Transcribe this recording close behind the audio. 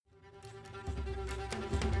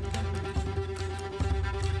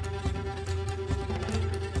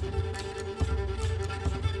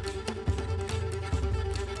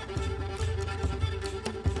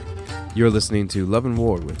You're listening to Love and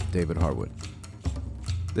War with David Harwood.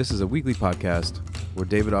 This is a weekly podcast where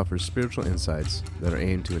David offers spiritual insights that are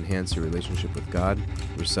aimed to enhance your relationship with God,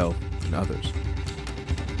 yourself, and others.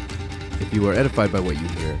 If you are edified by what you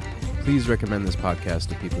hear, please recommend this podcast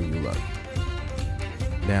to people you love.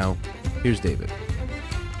 Now, here's David.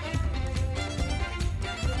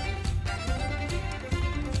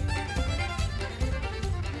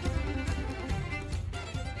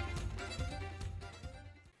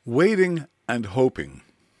 Waiting and hoping.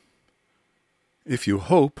 If you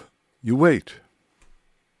hope, you wait.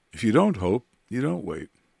 If you don't hope, you don't wait.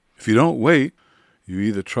 If you don't wait, you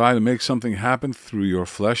either try to make something happen through your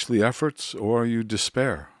fleshly efforts or you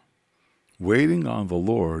despair. Waiting on the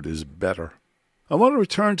Lord is better. I want to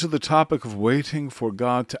return to the topic of waiting for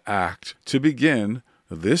God to act. To begin,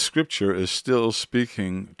 this scripture is still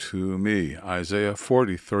speaking to me, Isaiah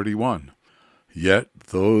 40:31. Yet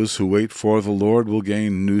those who wait for the Lord will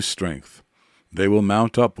gain new strength. They will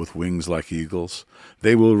mount up with wings like eagles.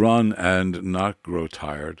 They will run and not grow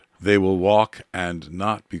tired. They will walk and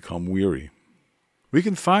not become weary. We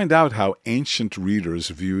can find out how ancient readers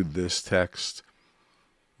viewed this text.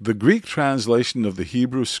 The Greek translation of the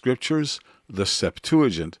Hebrew Scriptures, the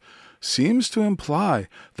Septuagint, seems to imply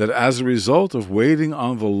that as a result of waiting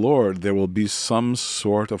on the Lord, there will be some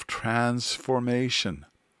sort of transformation.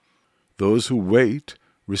 Those who wait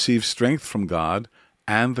receive strength from God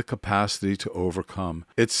and the capacity to overcome.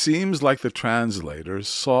 It seems like the translators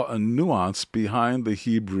saw a nuance behind the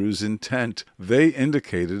Hebrews' intent. They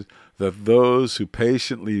indicated that those who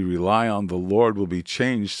patiently rely on the Lord will be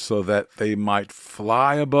changed so that they might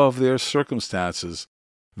fly above their circumstances.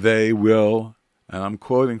 They will, and I'm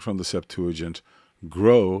quoting from the Septuagint,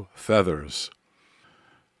 grow feathers.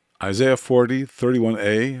 Isaiah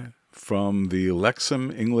 40:31a from the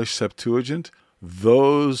Lexham English Septuagint,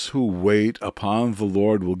 those who wait upon the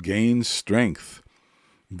Lord will gain strength.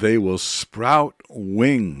 They will sprout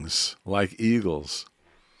wings like eagles.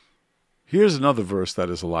 Here's another verse that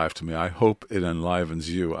is alive to me. I hope it enlivens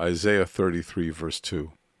you. Isaiah 33, verse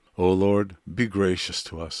 2. O Lord, be gracious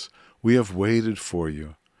to us. We have waited for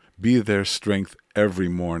you. Be their strength every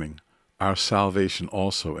morning, our salvation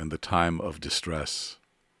also in the time of distress.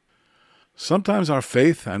 Sometimes our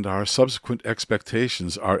faith and our subsequent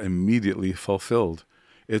expectations are immediately fulfilled.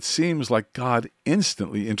 It seems like God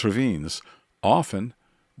instantly intervenes. Often,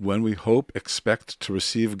 when we expect to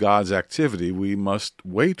receive God's activity, we must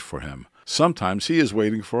wait for Him. Sometimes He is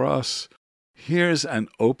waiting for us. Here's an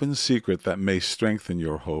open secret that may strengthen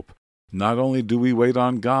your hope. Not only do we wait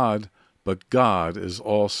on God, but God is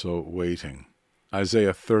also waiting.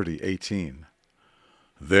 Isaiah 30:18.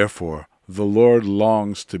 Therefore, the Lord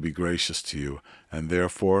longs to be gracious to you, and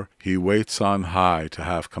therefore He waits on high to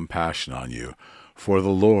have compassion on you. For the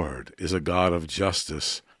Lord is a God of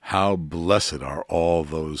justice. How blessed are all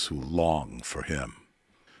those who long for Him.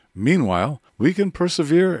 Meanwhile, we can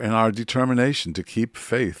persevere in our determination to keep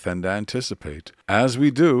faith and anticipate. As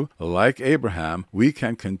we do, like Abraham, we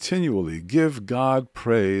can continually give God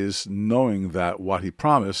praise, knowing that what He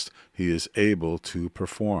promised, He is able to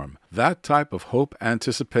perform. That type of hope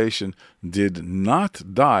anticipation did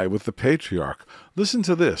not die with the patriarch. Listen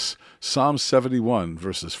to this, Psalm 71,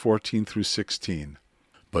 verses 14 through 16.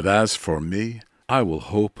 But as for me, I will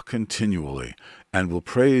hope continually, and will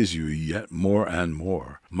praise you yet more and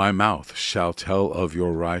more. My mouth shall tell of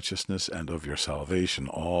your righteousness and of your salvation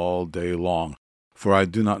all day long, for I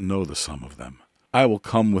do not know the sum of them. I will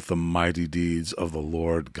come with the mighty deeds of the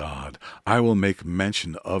Lord God. I will make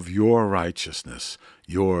mention of your righteousness,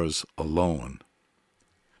 yours alone.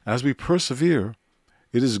 As we persevere,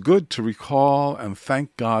 it is good to recall and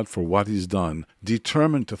thank God for what He's done,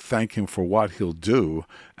 determined to thank Him for what He'll do,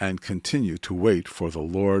 and continue to wait for the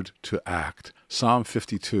Lord to act. Psalm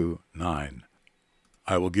 52:9.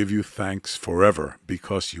 I will give you thanks forever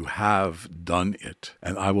because you have done it,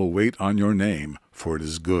 and I will wait on your name, for it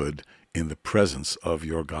is good in the presence of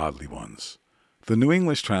your godly ones. The New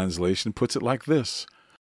English translation puts it like this: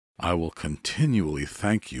 I will continually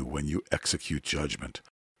thank you when you execute judgment.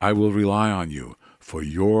 I will rely on you, for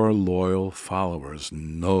your loyal followers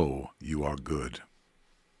know you are good.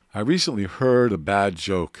 I recently heard a bad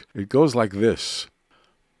joke. It goes like this: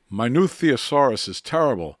 my new thesaurus is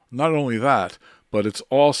terrible. Not only that, but it's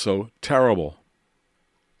also terrible.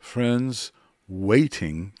 Friends,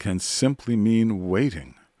 waiting can simply mean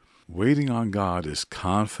waiting. Waiting on God is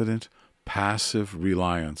confident, passive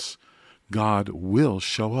reliance. God will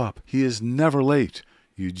show up. He is never late.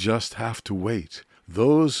 You just have to wait.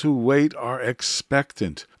 Those who wait are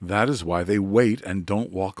expectant. That is why they wait and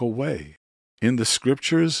don't walk away. In the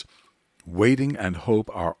Scriptures, waiting and hope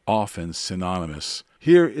are often synonymous.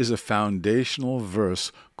 Here is a foundational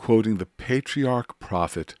verse quoting the patriarch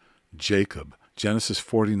prophet Jacob, Genesis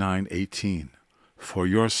 49:18. For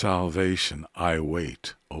your salvation I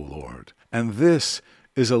wait, O Lord. And this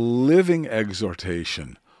is a living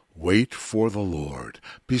exhortation. Wait for the Lord.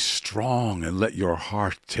 Be strong and let your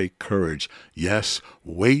heart take courage. Yes,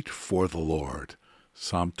 wait for the Lord.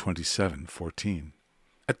 Psalm 27:14.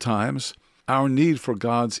 At times, our need for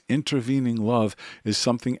God's intervening love is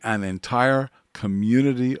something an entire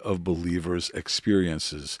community of believers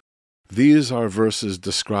experiences. These are verses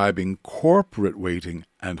describing corporate waiting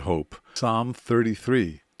and hope. Psalm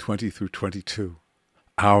 33:20-22.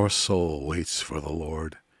 Our soul waits for the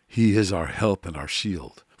Lord. He is our help and our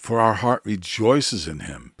shield. For our heart rejoices in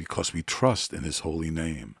him because we trust in his holy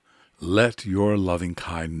name. Let your loving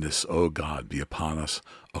kindness, O God, be upon us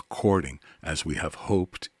according as we have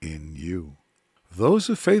hoped in you. Those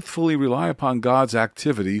who faithfully rely upon God's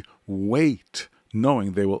activity wait,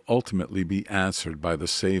 knowing they will ultimately be answered by the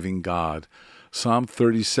saving God. Psalm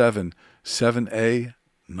 37:7a,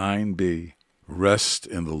 9b. Rest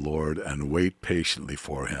in the Lord and wait patiently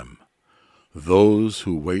for him. Those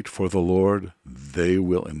who wait for the Lord, they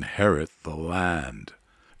will inherit the land.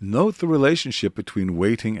 Note the relationship between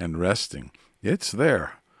waiting and resting. It's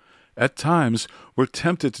there. At times, we're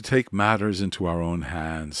tempted to take matters into our own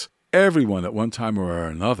hands. Everyone at one time or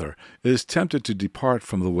another is tempted to depart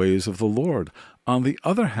from the ways of the Lord. On the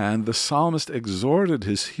other hand, the psalmist exhorted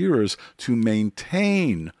his hearers to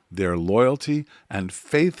maintain their loyalty and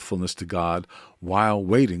faithfulness to God while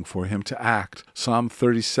waiting for him to act. Psalm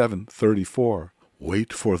 37:34.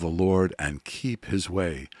 Wait for the Lord and keep his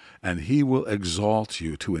way, and he will exalt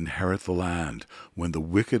you to inherit the land. When the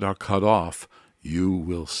wicked are cut off, you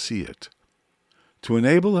will see it. To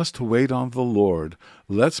enable us to wait on the Lord,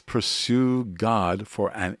 let's pursue God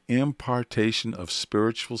for an impartation of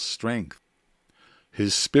spiritual strength.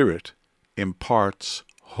 His Spirit imparts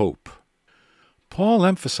hope. Paul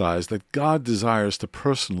emphasized that God desires to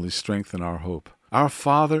personally strengthen our hope. Our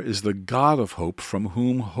Father is the God of hope from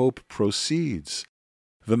whom hope proceeds.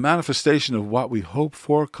 The manifestation of what we hope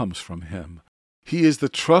for comes from him. He is the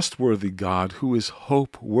trustworthy God who is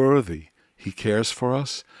hope-worthy. He cares for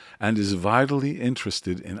us and is vitally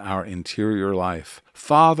interested in our interior life.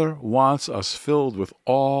 Father wants us filled with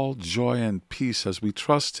all joy and peace as we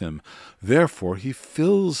trust him. Therefore, he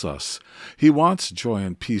fills us. He wants joy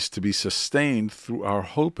and peace to be sustained through our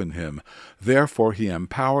hope in him. Therefore, he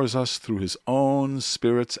empowers us through his own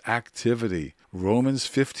Spirit's activity. Romans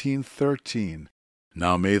 15:13.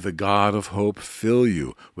 Now may the God of hope fill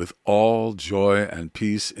you with all joy and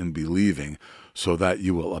peace in believing, so that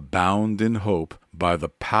you will abound in hope by the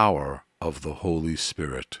power of the Holy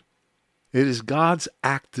Spirit. It is God's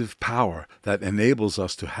active power that enables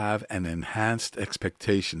us to have an enhanced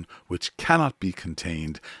expectation which cannot be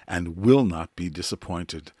contained and will not be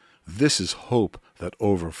disappointed. This is hope that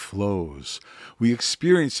overflows. We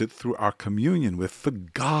experience it through our communion with the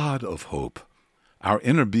God of hope. Our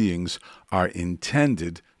inner beings are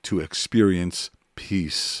intended to experience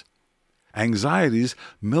peace. Anxieties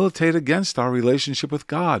militate against our relationship with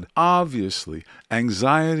God. Obviously,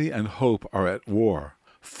 anxiety and hope are at war.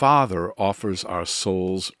 Father offers our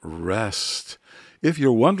souls rest. If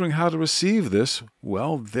you're wondering how to receive this,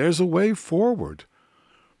 well, there's a way forward.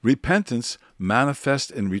 Repentance,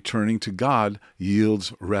 manifest in returning to God,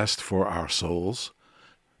 yields rest for our souls.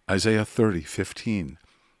 Isaiah 30:15.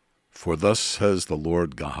 For thus says the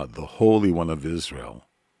Lord God, the Holy One of Israel,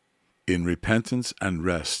 in repentance and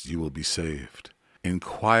rest you will be saved. In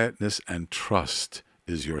quietness and trust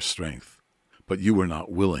is your strength. But you were not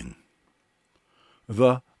willing.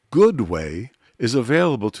 The good way is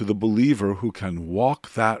available to the believer who can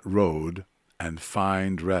walk that road and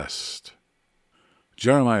find rest.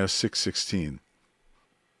 Jeremiah 6:16.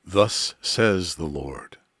 Thus says the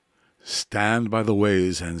Lord, stand by the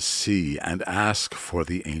ways and see and ask for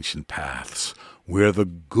the ancient paths, where the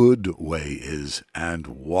good way is, and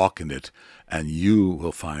walk in it, and you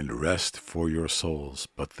will find rest for your souls.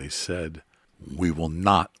 But they said, we will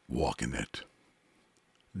not walk in it.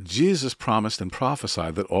 Jesus promised and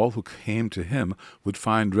prophesied that all who came to him would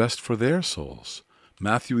find rest for their souls.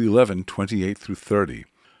 Matthew 11:28-30.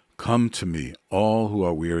 Come to me, all who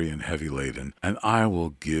are weary and heavy laden, and I will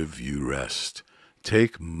give you rest.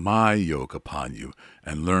 Take my yoke upon you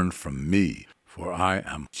and learn from me, for I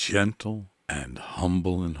am gentle and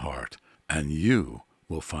humble in heart, and you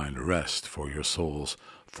will find rest for your souls.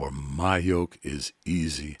 For my yoke is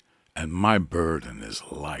easy and my burden is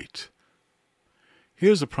light.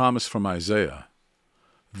 Here's a promise from Isaiah.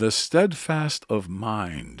 The steadfast of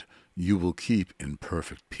mind you will keep in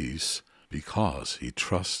perfect peace, because he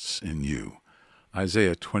trusts in you.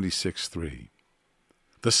 Isaiah 26:3.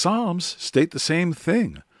 The Psalms state the same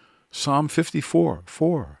thing. Psalm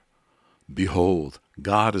 54:4. Behold,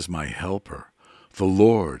 God is my helper. The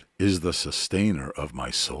Lord is the sustainer of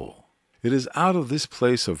my soul. It is out of this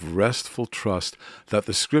place of restful trust that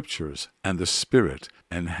the Scriptures and the Spirit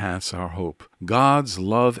enhance our hope. God's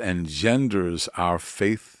love engenders our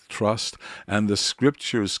faith, trust, and the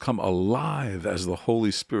Scriptures come alive as the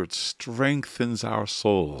Holy Spirit strengthens our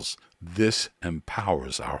souls. This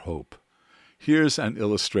empowers our hope. Here's an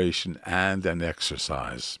illustration and an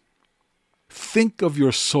exercise. Think of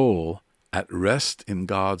your soul at rest in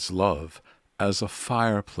God's love as a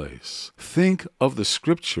fireplace. Think of the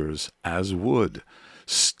Scriptures as wood.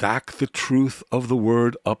 Stack the truth of the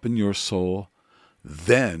Word up in your soul.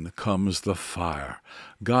 Then comes the fire.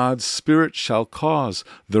 God's Spirit shall cause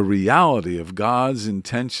the reality of God's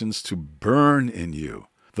intentions to burn in you.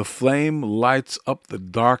 The flame lights up the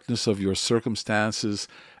darkness of your circumstances,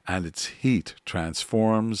 and its heat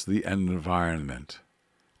transforms the environment.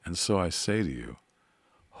 And so I say to you,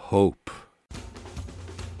 hope.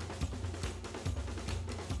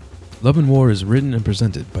 Love and War is written and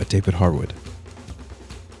presented by David Harwood.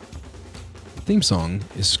 The theme song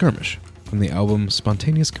is Skirmish from the album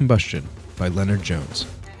Spontaneous Combustion by Leonard Jones.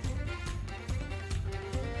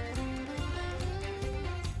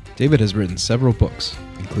 David has written several books,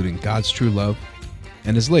 including God's True Love,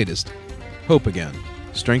 and his latest, Hope Again,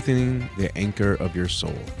 Strengthening the Anchor of Your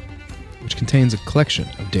Soul, which contains a collection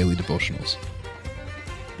of daily devotionals.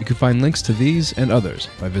 You can find links to these and others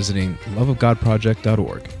by visiting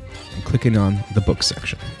loveofgodproject.org and clicking on the books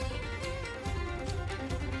section.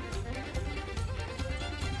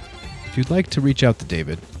 If you'd like to reach out to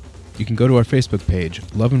David, you can go to our Facebook page,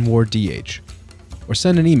 Love and War DH, or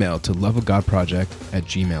send an email to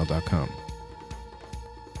loveofgodproject@gmail.com.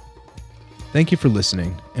 Thank you for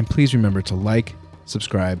listening, and please remember to like,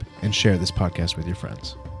 subscribe, and share this podcast with your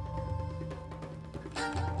friends.